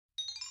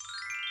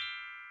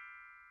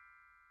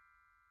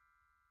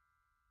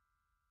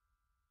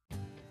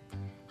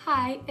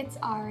Hi, it's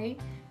Ari.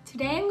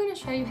 Today I'm going to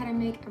show you how to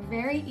make a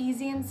very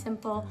easy and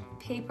simple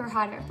paper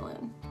hot air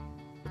balloon.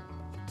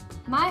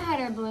 My hot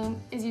air balloon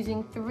is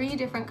using 3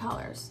 different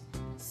colors,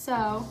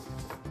 so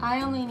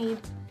I only need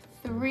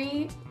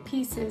 3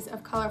 pieces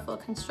of colorful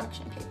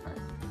construction paper.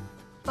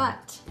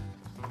 But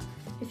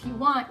if you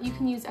want, you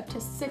can use up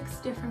to 6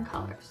 different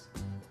colors.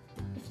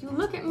 If you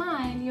look at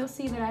mine, you'll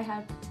see that I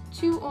have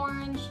 2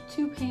 orange,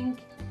 2 pink,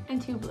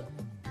 and 2 blue.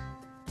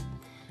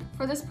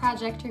 For this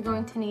project, you're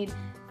going to need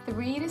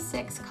 3 to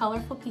 6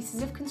 colorful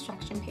pieces of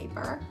construction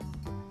paper,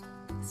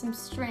 some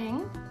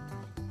string,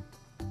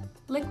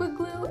 liquid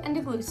glue and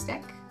a glue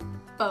stick,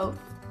 both,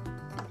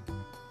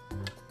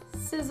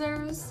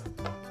 scissors,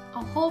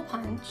 a hole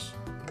punch,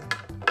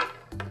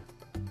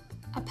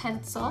 a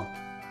pencil,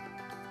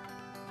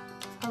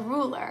 a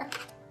ruler,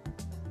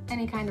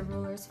 any kind of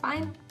ruler is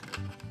fine,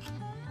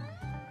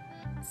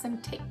 some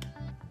tape.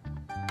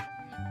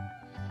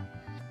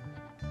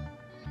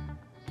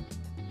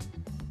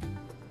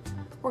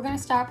 We're going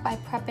to start by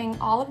prepping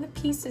all of the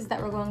pieces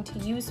that we're going to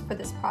use for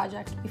this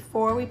project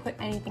before we put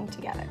anything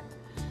together.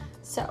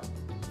 So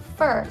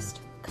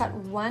first, cut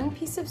 1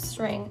 piece of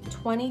string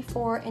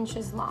 24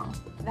 inches long.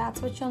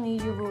 That's what you'll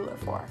need your ruler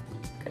for.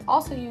 You could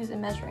also use a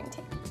measuring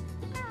tape.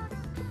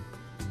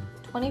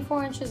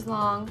 24 inches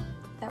long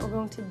that we're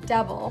going to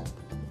double,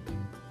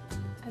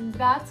 and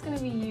that's going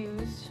to be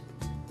used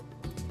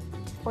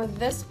for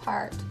this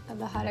part of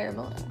the hot air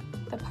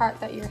balloon, the part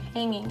that you're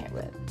hanging it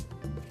with.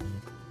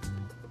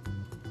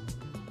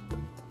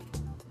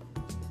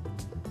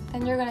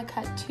 Then you're going to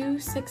cut 2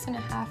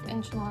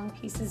 6.5-inch long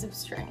pieces of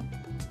string.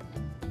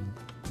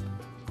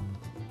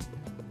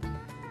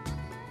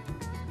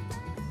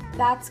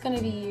 That's going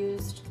to be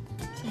used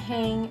to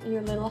hang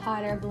your little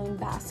hot air balloon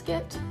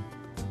basket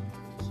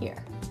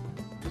here.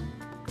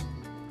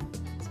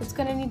 So it's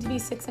going to need to be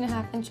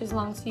 6.5 inches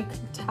long so you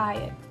can tie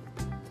it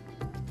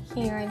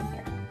here and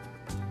here.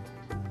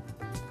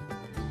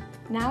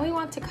 Now we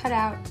want to cut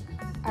out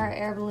our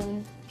air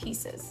balloon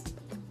pieces.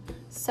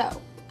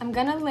 So I'm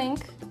going to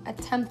link a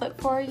template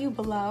for you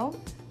below,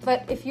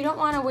 but if you don't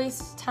want to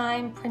waste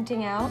time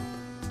printing out,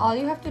 all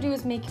you have to do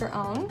is make your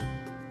own.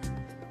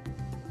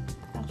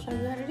 I'll show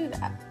you how to do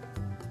that.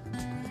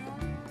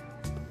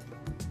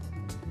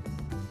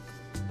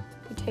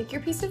 You take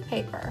your piece of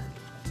paper,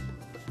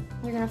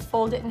 you're going to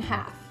fold it in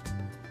half.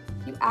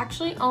 You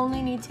actually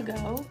only need to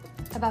go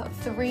about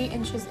 3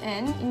 inches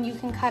in, and you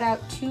can cut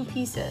out 2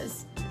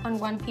 pieces on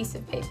 1 piece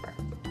of paper.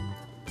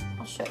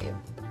 I'll show you.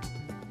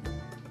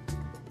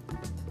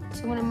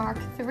 So I'm going to mark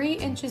 3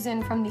 inches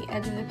in from the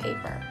edge of the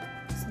paper.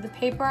 So the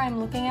paper, I'm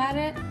looking at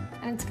it,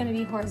 and it's going to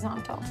be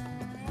horizontal.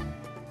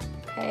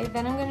 Okay,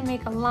 then I'm going to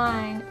make a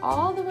line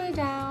all the way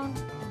down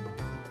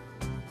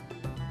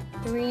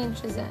 3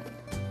 inches in.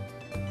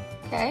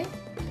 Okay,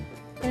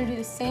 I'm going to do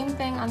the same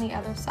thing on the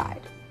other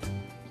side.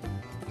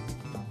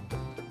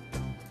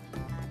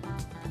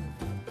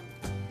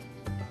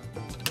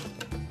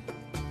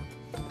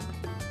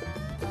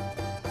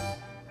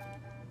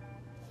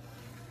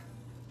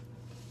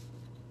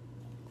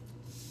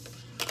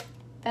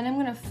 Then I'm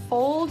going to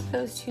fold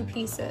those 2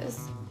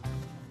 pieces.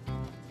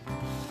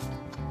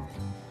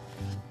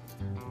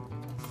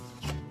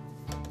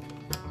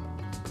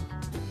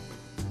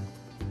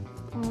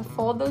 I'm going to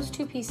fold those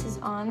 2 pieces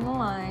on the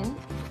line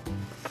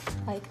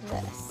like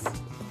this.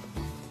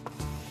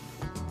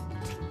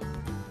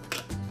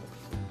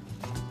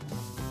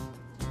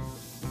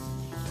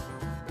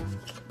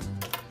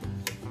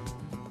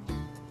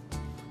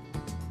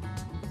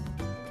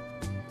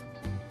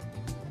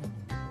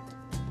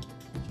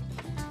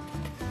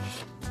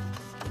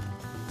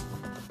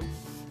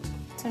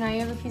 So now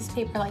you have a piece of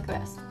paper like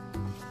this.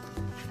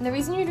 And the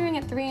reason you're doing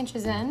it 3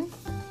 inches in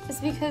is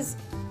because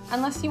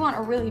unless you want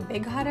a really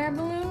big hot air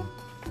balloon,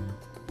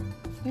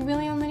 you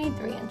really only need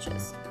 3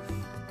 inches.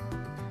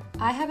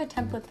 I have a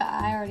template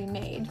that I already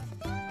made,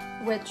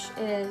 which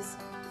is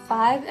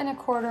 5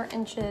 1/4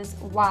 inches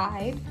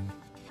wide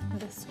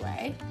this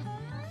way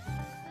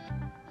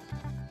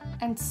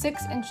and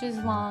 6 inches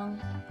long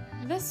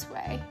this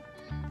way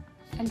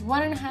and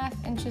 1.5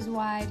 inches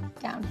wide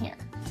down here.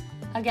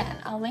 Again,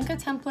 I'll link a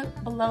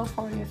template below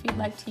for you if you'd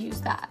like to use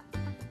that.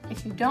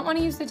 If you don't want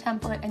to use the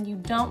template and you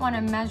don't want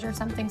to measure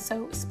something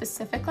so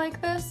specific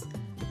like this,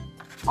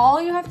 all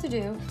you have to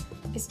do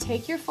is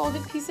take your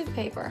folded piece of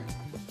paper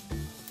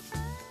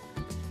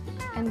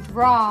and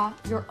draw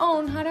your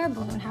own hot air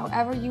balloon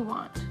however you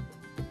want.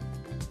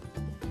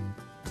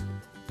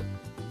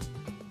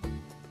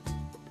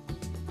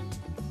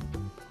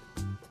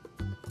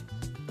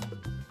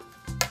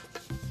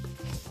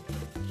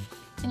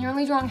 And you're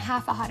only drawing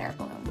half a hot air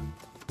balloon,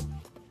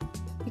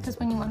 because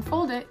when you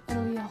unfold it,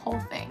 it'll be a whole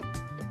thing.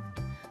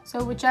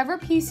 So whichever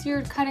piece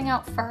you're cutting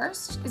out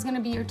first is going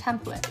to be your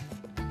template.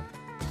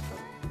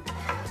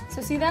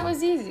 So see, that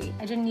was easy.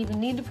 I didn't even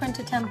need to print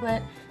a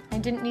template. I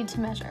didn't need to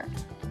measure.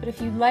 But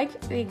if you'd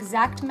like the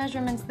exact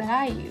measurements that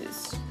I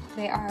used,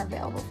 they are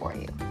available for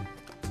you.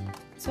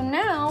 So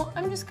now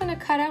I'm just going to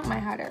cut out my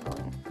hot air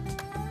balloon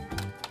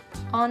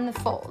on the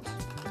fold.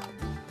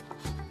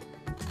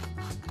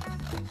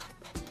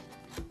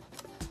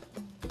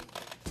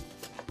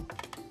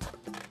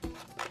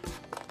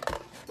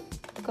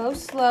 go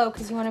slow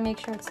because you want to make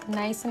sure it's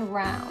nice and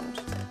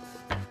round,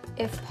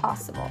 if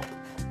possible.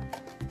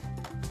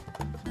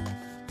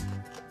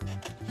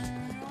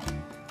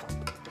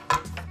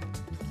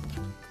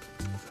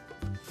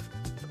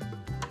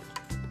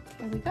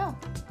 There we go.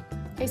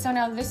 Okay, so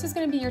now this is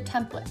going to be your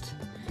template.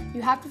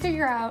 You have to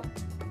figure out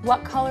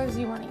what colors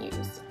you want to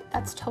use.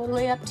 That's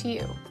totally up to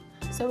you.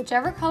 So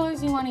whichever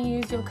colors you want to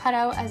use, you'll cut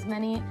out as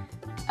many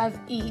of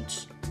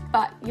each,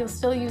 but you'll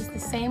still use the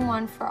same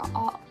one for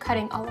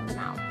cutting all of them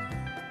out.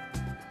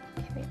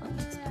 Okay, wait, let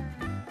me start.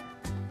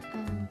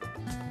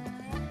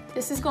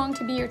 This is going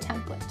to be your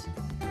template.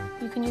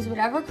 You can use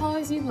whatever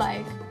colors you'd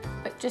like,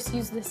 but just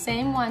use the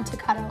same one to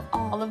cut out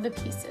all of the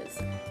pieces.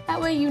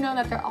 That way you know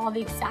that they're all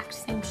the exact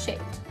same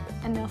shape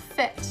and they'll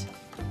fit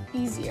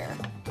easier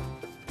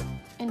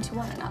into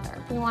one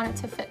another. We want it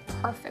to fit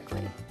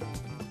perfectly,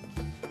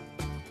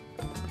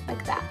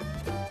 like that.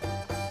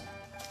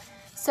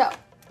 So,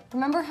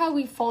 remember how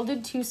we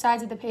folded two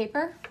sides of the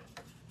paper?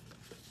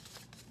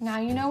 Now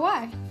you know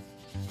why.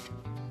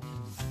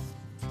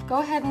 Go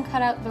ahead and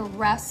cut out the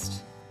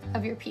rest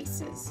of your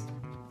pieces.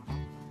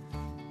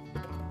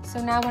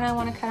 So now when I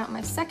want to cut out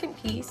my second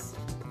piece,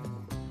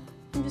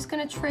 I'm just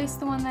going to trace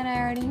the one that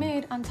I already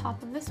made on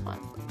top of this one.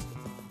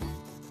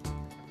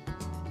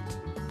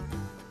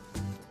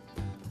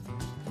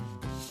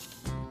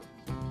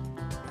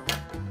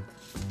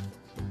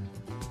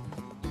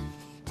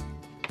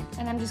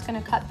 And I'm just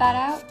going to cut that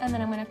out, and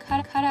then I'm going to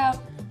cut out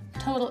a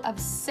total of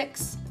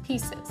 6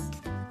 pieces,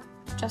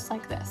 just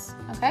like this,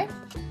 okay?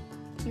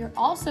 You're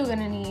also going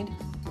to need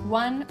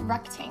one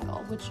rectangle,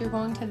 which you're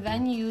going to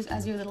then use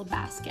as your little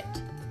basket.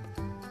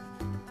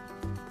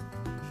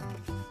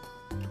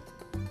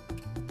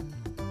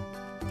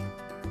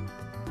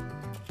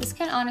 This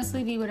can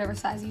honestly be whatever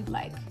size you'd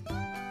like.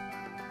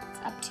 It's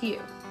up to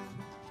you.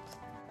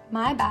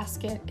 My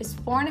basket is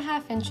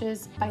 4.5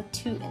 inches by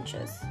 2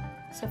 inches.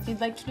 So if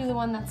you'd like to do the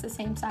one that's the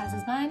same size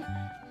as mine,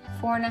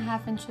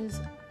 4.5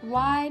 inches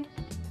wide,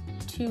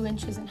 2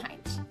 inches in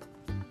height.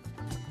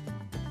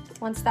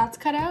 Once that's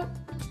cut out,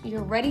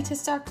 you're ready to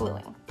start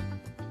gluing.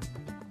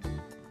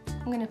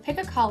 I'm going to pick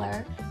a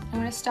color. I'm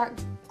going to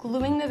start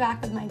gluing the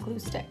back with my glue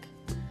stick.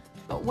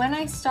 But when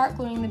I start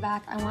gluing the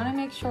back, I want to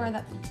make sure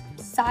that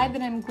the side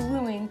that I'm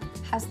gluing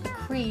has the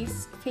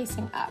crease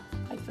facing up,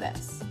 like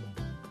this.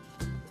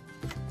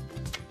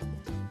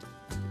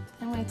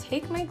 I'm going to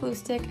take my glue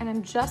stick and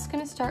I'm just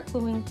going to start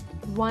gluing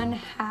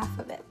 1/2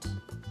 of it,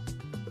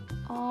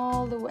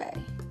 all the way.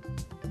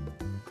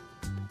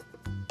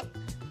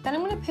 Then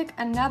I'm going to pick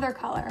another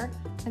color.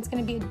 It's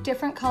going to be a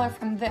different color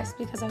from this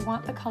because I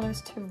want the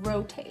colors to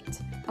rotate.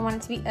 I want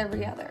it to be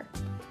every other.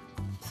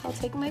 So I'll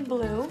take my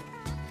blue,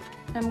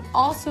 and I'm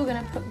also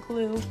going to put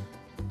glue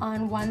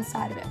on one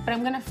side of it. But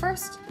I'm going to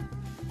first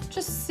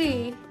just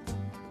see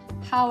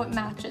how it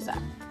matches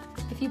up.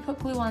 If you put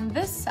glue on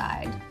this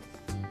side,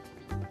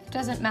 it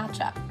doesn't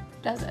match up,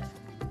 does it?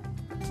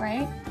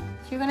 Right?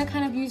 So you're going to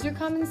kind of use your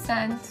common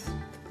sense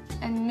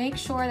and make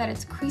sure that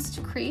it's crease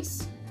to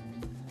crease,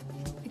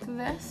 like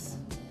this,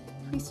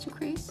 crease to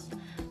crease.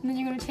 And then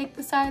you're going to take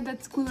the side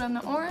that's glued on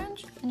the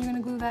orange and you're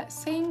going to glue that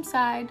same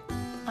side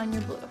on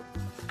your blue.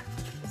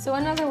 So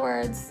in other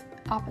words,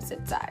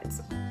 opposite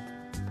sides.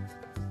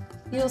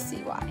 You'll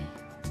see why.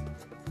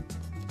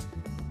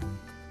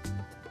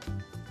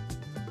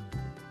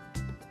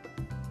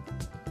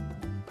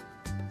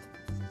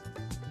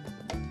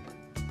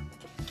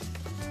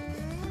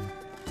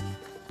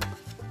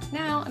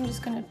 Now I'm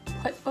just going to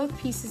put both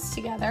pieces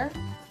together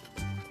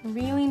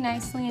really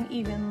nicely and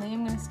evenly.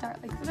 I'm going to start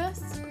like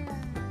this.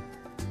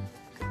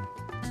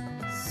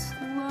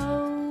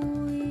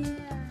 Slowly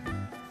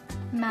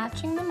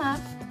matching them up.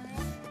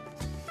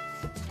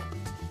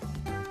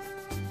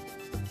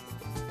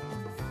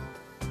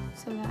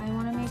 So that I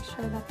want to make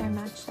sure that they're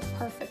matched up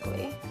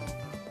perfectly.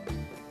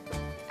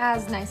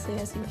 As nicely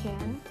as you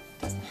can.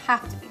 Doesn't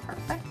have to be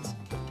perfect.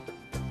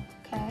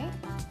 Okay.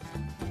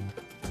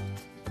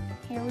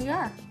 Here we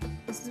are.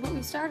 This is what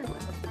we started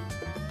with.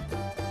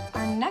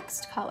 Our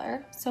next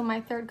color, so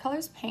my third color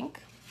is pink,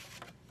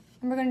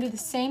 and we're going to do the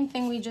same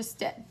thing we just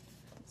did.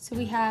 So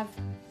we have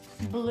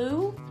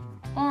blue,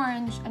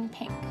 orange, and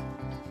pink.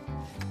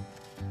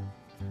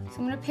 So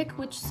I'm going to pick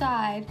which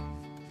side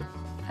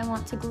I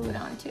want to glue it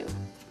onto.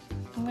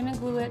 I'm going to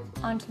glue it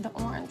onto the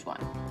orange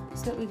one,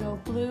 so that we go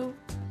blue,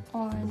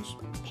 orange,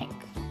 pink.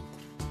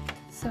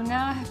 So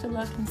now I have to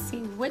look and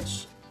see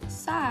which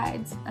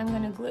sides I'm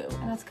going to glue,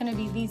 and that's going to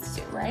be these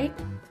two, right?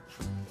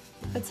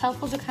 It's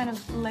helpful to kind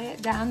of lay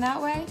it down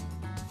that way,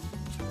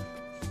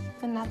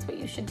 then that's what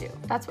you should do.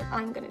 That's what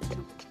I'm going to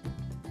do.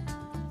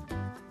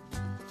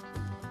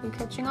 You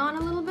catching on a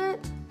little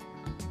bit?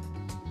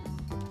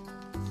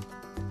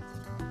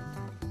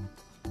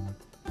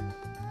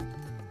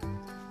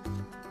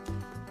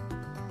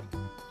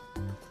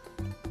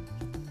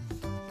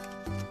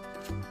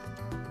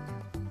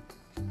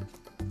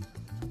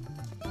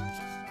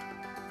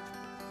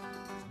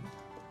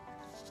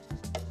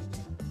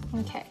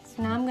 Okay,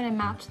 so now I'm going to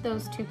match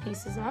those two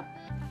pieces up.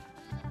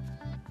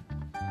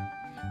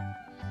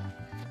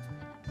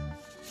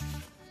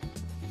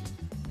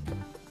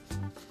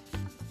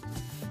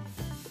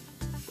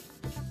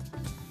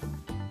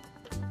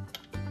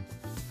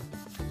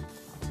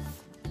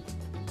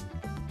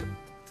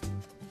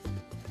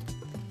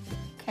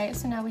 Okay,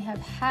 so now we have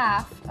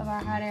half of our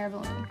hot air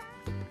balloon.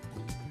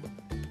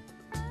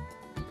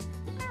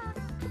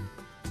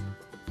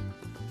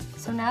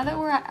 So now that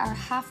we're at our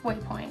halfway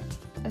point,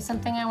 there's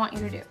something I want you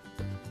to do.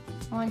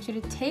 I want you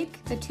to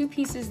take the two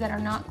pieces that are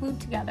not glued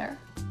together,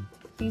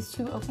 these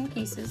two open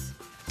pieces,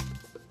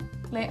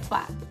 lay it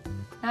flat.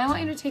 Now I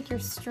want you to take your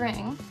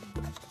string,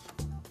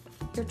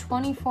 your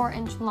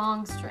 24-inch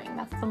long string,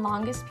 that's the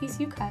longest piece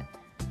you cut,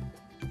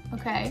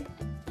 okay?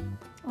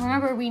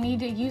 Remember, we need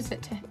to use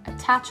it to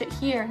attach it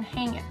here and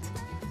hang it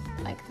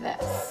like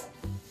this,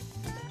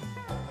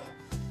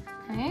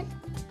 right?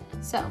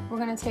 So we're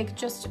gonna take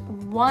just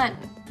one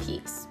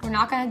piece. We're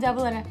not gonna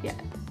double it up yet.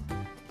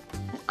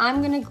 And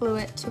I'm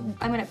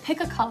gonna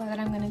pick a color that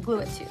I'm gonna glue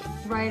it to,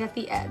 right at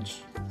the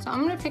edge. So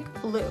I'm gonna pick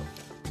blue.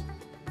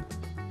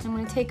 I'm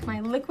gonna take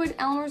my liquid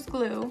Elmer's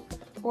glue,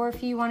 or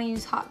if you wanna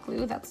use hot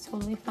glue, that's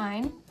totally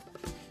fine.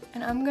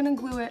 And I'm gonna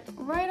glue it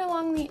right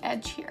along the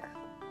edge here.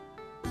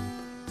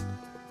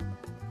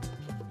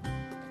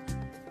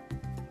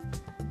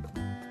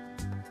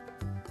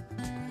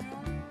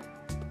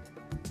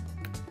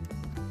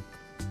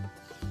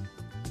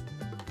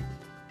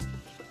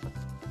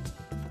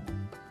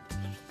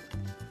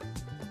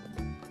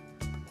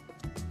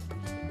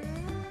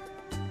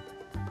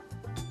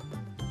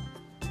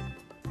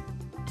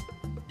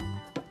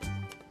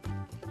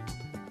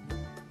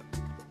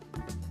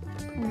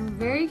 And then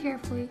very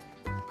carefully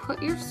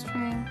put your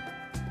string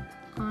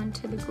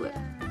onto the glue.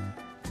 I'm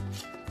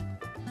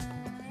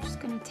just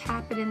going to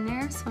tap it in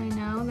there so I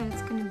know that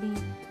it's going to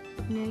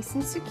be nice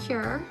and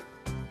secure.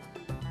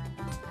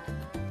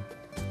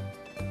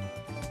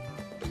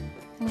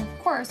 And of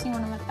course, you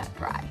want to let that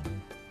dry.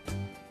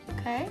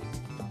 Okay?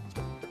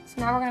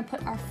 So now we're going to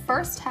put our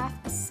first half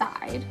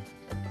aside.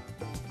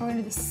 We're going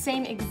to do the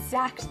same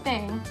exact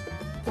thing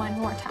one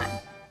more time.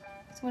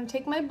 So I'm going to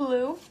take my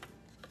blue,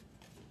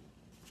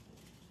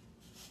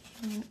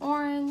 and then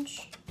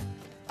orange,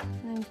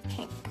 and then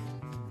pink,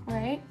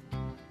 right?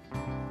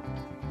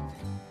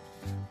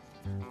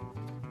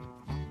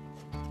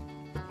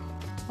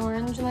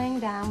 Orange laying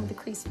down with the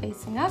crease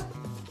facing up,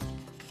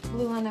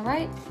 blue on the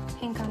right,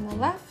 pink on the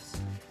left.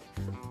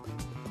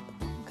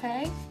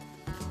 Okay,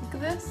 look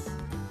at this.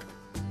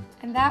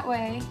 And that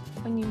way,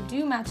 when you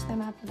do match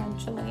them up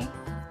eventually,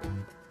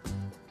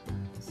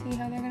 see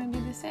how they're gonna be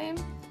the same?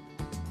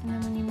 And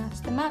then when you match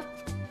them up,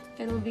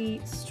 it'll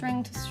be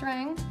string to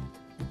string,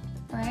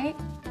 right?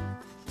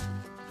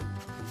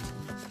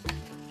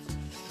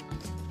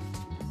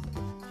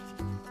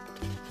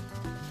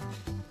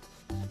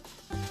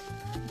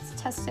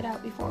 Let's test it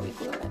out before we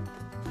glue it.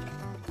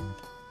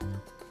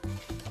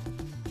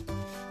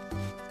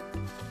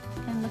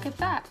 And look at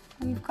that.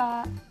 We've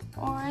got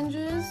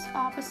oranges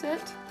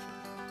opposite,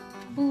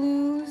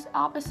 blues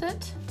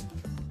opposite,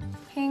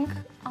 pink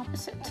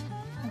opposite.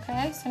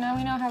 Okay, so now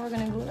we know how we're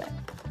gonna glue it.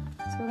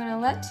 So we're gonna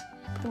let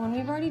the one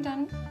we've already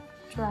done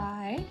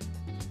dry.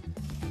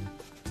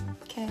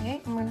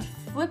 Okay, I'm gonna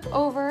flip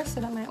over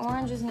so that my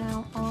orange is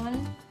now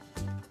on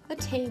the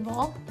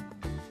table.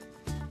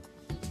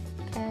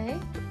 Okay,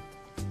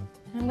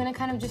 and I'm gonna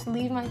kind of just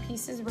leave my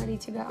pieces ready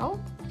to go.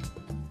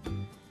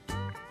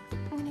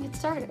 I'm gonna get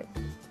started.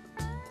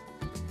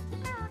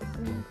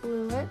 I'm gonna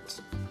glue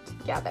it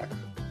together.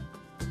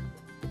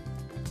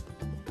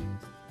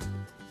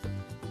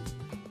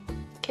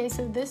 Okay,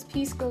 so this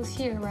piece goes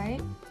here,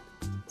 right?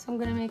 So I'm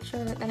gonna make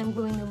sure that I'm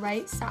gluing the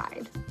right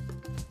side.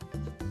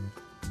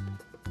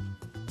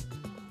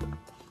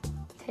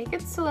 Take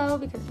it slow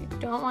because you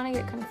don't want to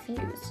get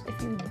confused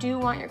if you do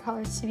want your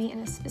colors to be in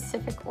a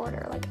specific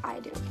order like I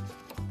do.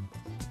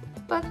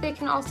 But they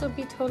can also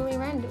be totally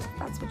random if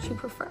that's what you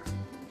prefer.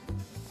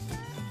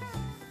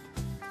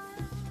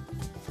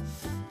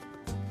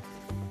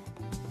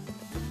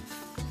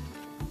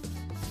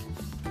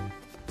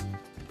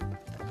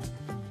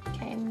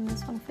 Okay, and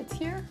this one fits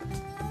here.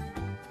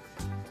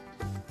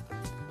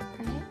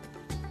 Right.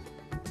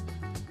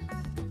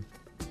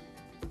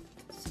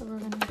 So we're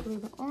going to glue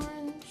the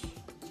orange.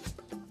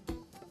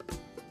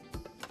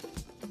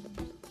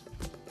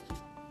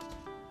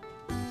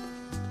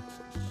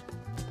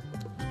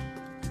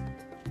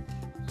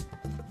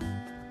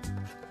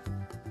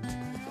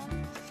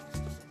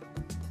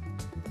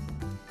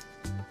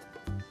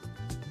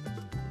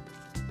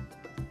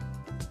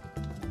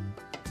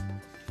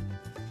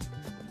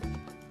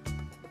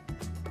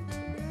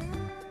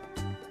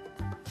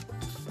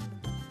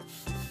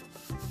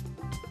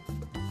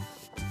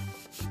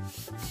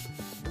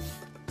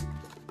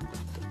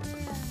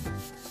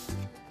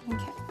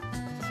 Okay,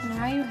 so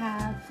now you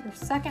have your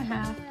second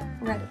half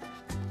ready.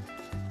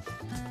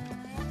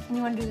 And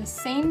you want to do the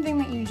same thing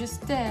that you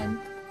just did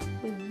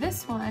with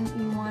this one.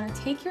 You want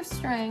to take your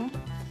string,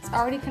 it's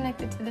already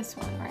connected to this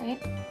one, right?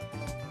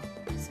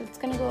 So it's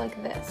going to go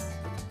like this.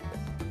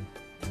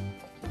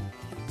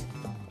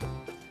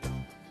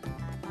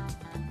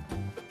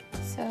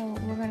 So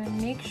we're going to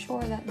make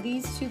sure that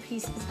these two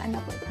pieces end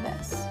up like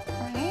this,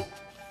 right?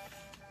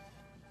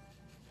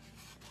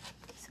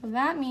 So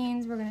that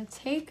means we're going to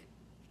take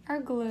our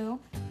glue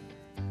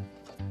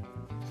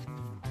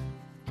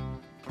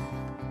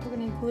we're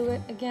gonna glue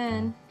it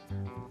again,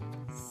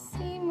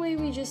 same way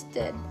we just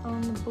did, on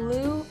the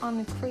blue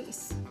on the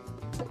crease.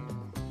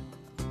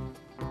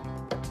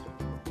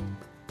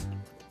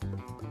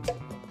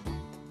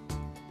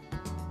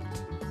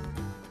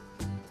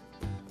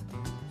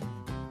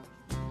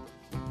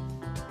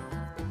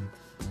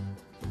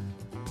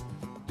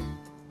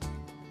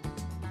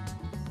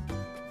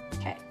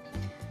 Okay,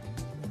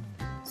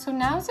 so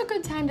now is a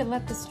good time to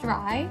let this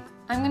dry.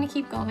 I'm gonna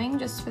keep going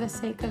just for the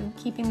sake of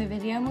keeping the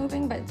video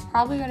moving, but it's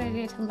probably a good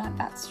idea to let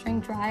that string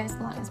dry as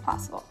long as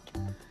possible.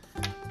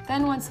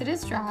 Then once it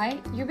is dry,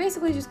 you're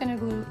basically just gonna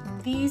glue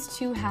these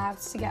two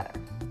halves together.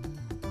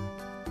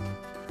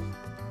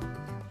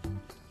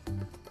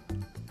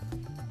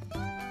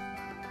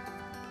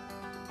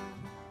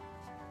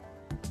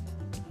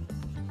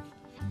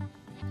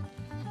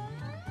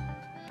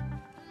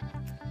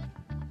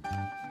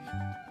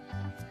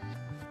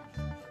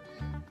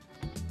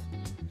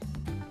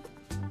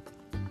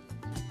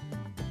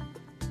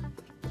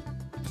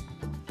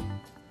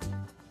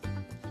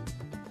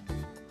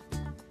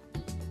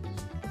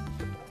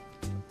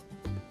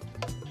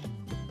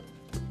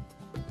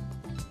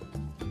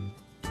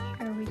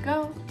 There we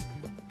go,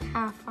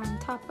 half on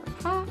top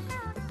of half.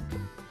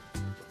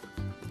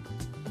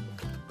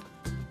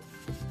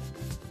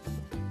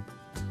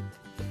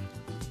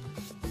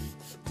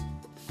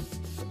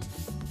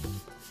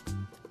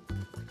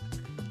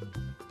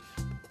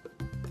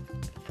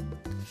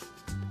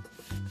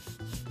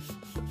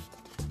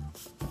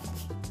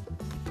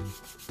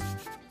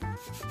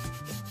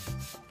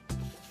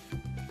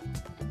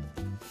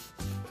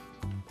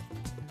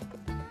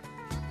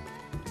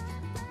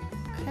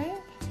 Okay,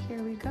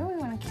 here we go. We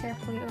want to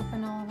carefully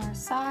open all of our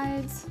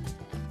sides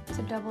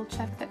to double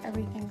check that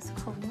everything's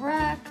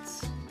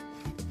correct.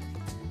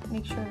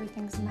 Make sure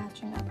everything's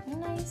matching up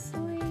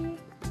nicely.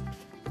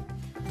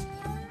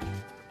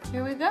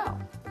 Here we go.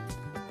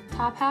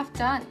 Top half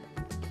done.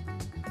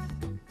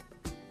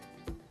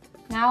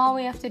 Now all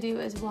we have to do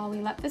is, while we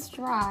let this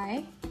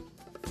dry,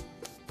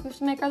 we have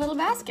to make our little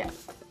basket.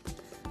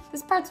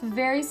 This part's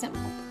very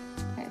simple.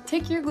 Okay,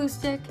 take your glue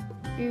stick.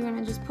 You're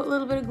gonna just put a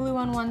little bit of glue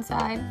on one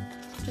side,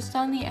 just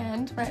on the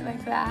end, right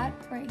like that,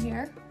 right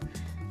here.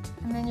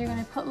 And then you're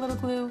gonna put a little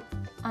glue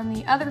on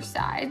the other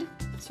side.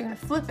 So you're gonna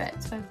flip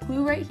it. So I have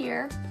glue right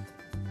here.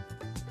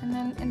 And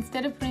then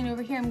instead of putting it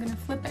over here, I'm gonna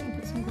flip it and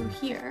put some glue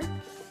here.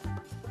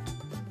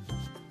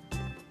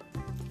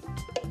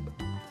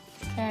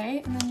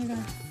 Okay, and then you're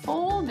gonna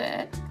fold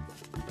it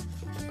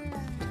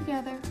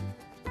together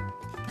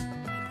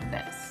like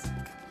this.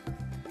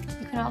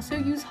 You can also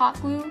use hot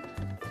glue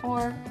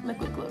or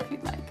liquid glue if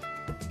you'd like.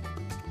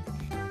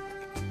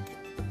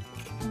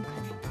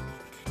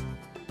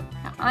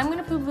 I'm going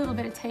to put a little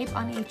bit of tape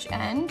on each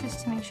end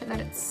just to make sure that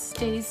it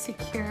stays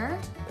secure.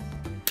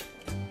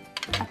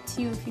 Up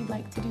to you if you'd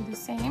like to do the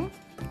same.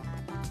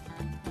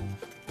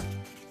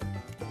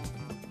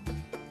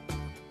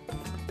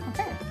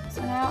 Okay,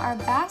 so now our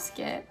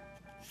basket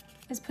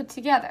is put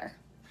together.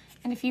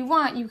 And if you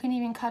want, you can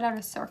even cut out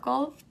a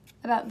circle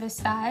about this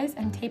size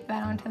and tape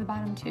that onto the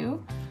bottom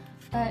too,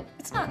 but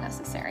it's not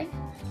necessary.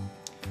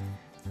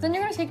 Then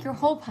you're going to take your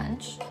hole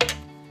punch.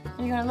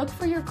 You're gonna look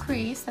for your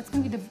crease, that's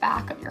gonna be the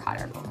back of your hot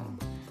air balloon.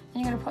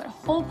 And you're gonna put a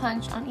hole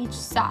punch on each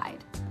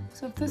side.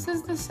 So if this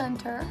is the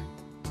center,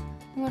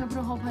 you wanna put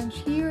a hole punch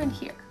here and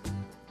here.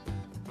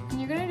 And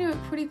you're gonna do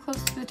it pretty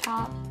close to the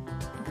top,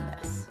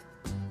 like this.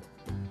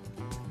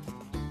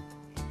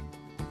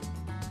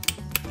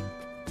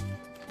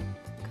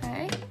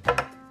 Okay.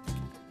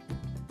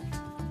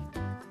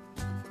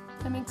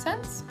 That makes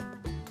sense?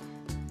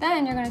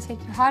 Then you're gonna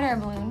take your hot air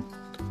balloon,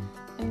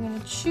 and you're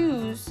gonna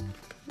choose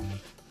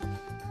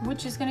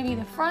which is going to be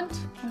the front,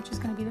 which is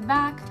going to be the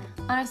back.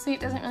 Honestly, it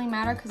doesn't really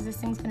matter because this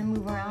thing's going to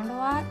move around a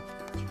lot.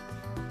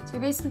 So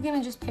you're basically going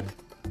to just pick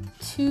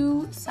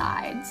two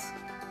sides.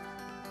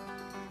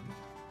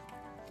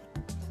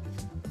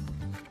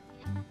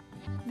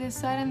 This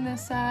side and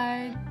this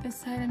side, this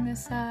side and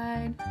this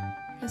side,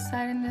 this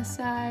side and this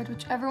side,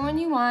 whichever one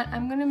you want.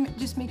 I'm going to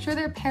just make sure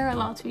they're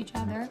parallel to each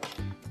other.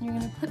 And you're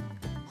going to put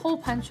hole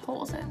punch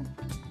holes in.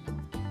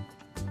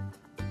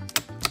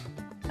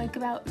 Like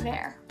about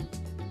there.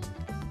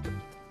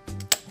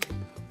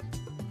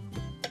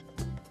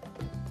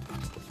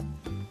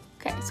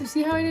 Okay, so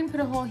see how I didn't put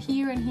a hole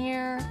here and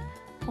here,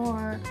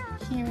 or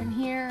here and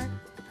here?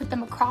 Put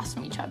them across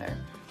from each other,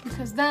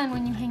 because then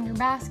when you hang your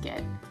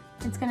basket,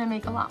 it's gonna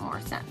make a lot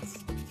more sense.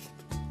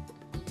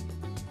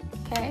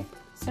 Okay,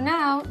 so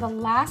now the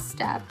last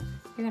step,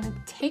 you're gonna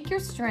take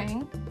your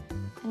string,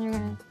 and you're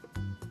gonna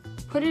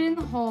put it in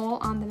the hole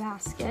on the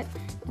basket,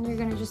 and you're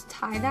gonna just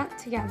tie that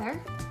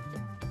together.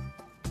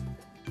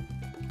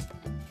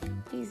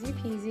 Easy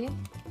peasy.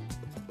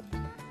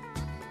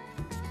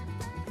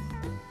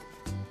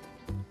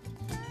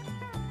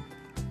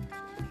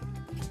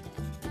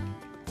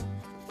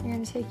 You're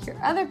going to take your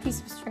other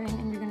piece of string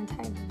and you're going to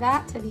tie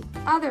that to the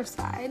other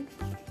side.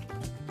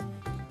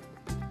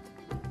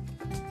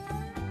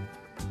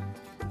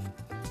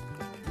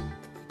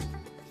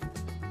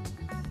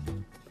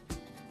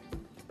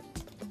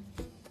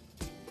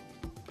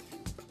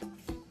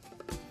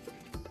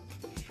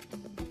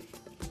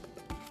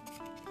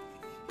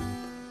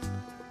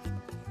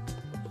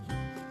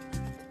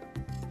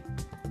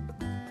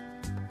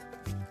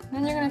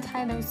 And then you're going to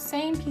tie those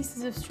same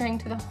pieces of string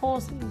to the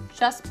holes that you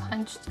just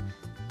punched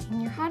in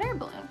your hot air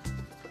balloon.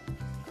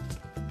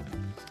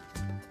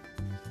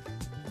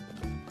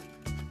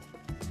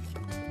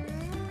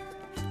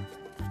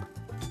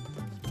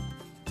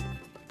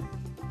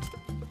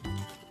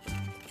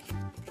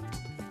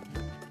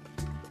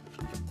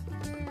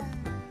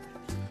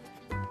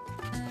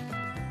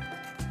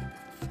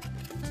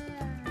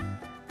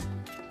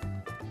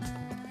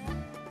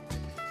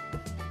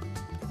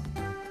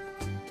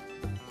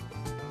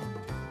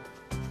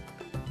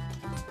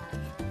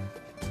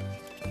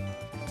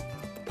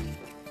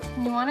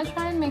 You want to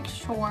try and make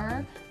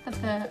sure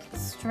that the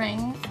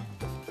string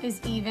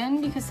is even,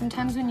 because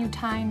sometimes when you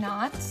tie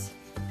knots,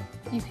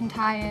 you can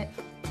tie it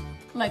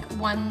like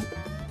one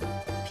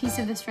piece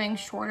of the string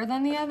shorter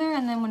than the other,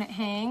 and then when it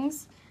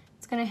hangs,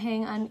 it's going to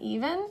hang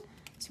uneven.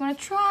 So you want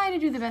to try to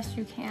do the best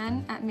you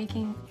can at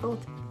making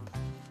both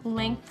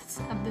lengths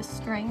of the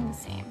string the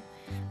same.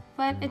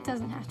 But it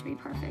doesn't have to be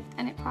perfect,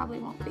 and it probably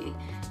won't be,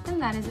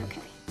 and that is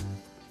okay.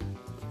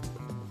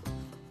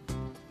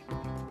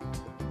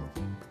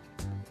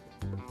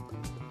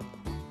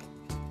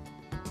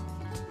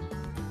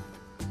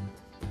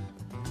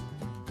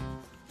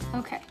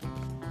 Okay,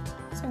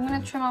 so I'm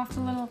going to trim off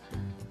the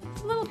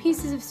little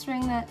pieces of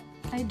string that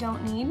I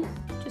don't need,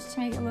 just to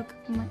make it look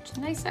much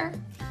nicer.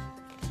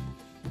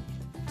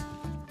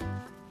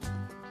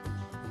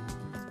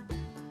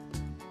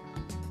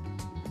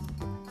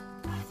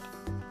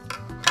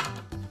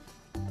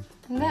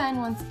 And then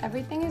once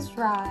everything is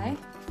dry,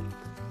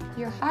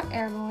 your hot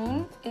air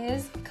balloon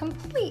is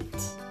complete.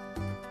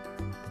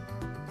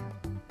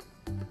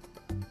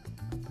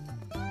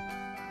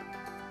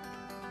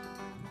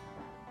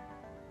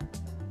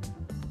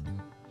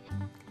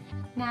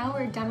 Now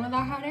we're done with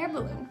our hot air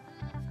balloon.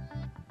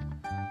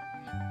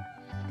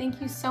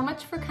 Thank you so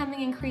much for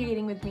coming and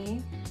creating with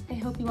me. I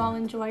hope you all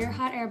enjoy your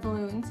hot air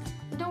balloons.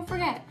 And don't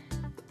forget,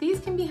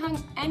 these can be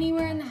hung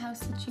anywhere in the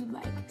house that you'd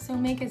like, so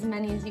make as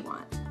many as you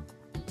want.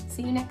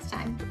 See you next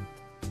time.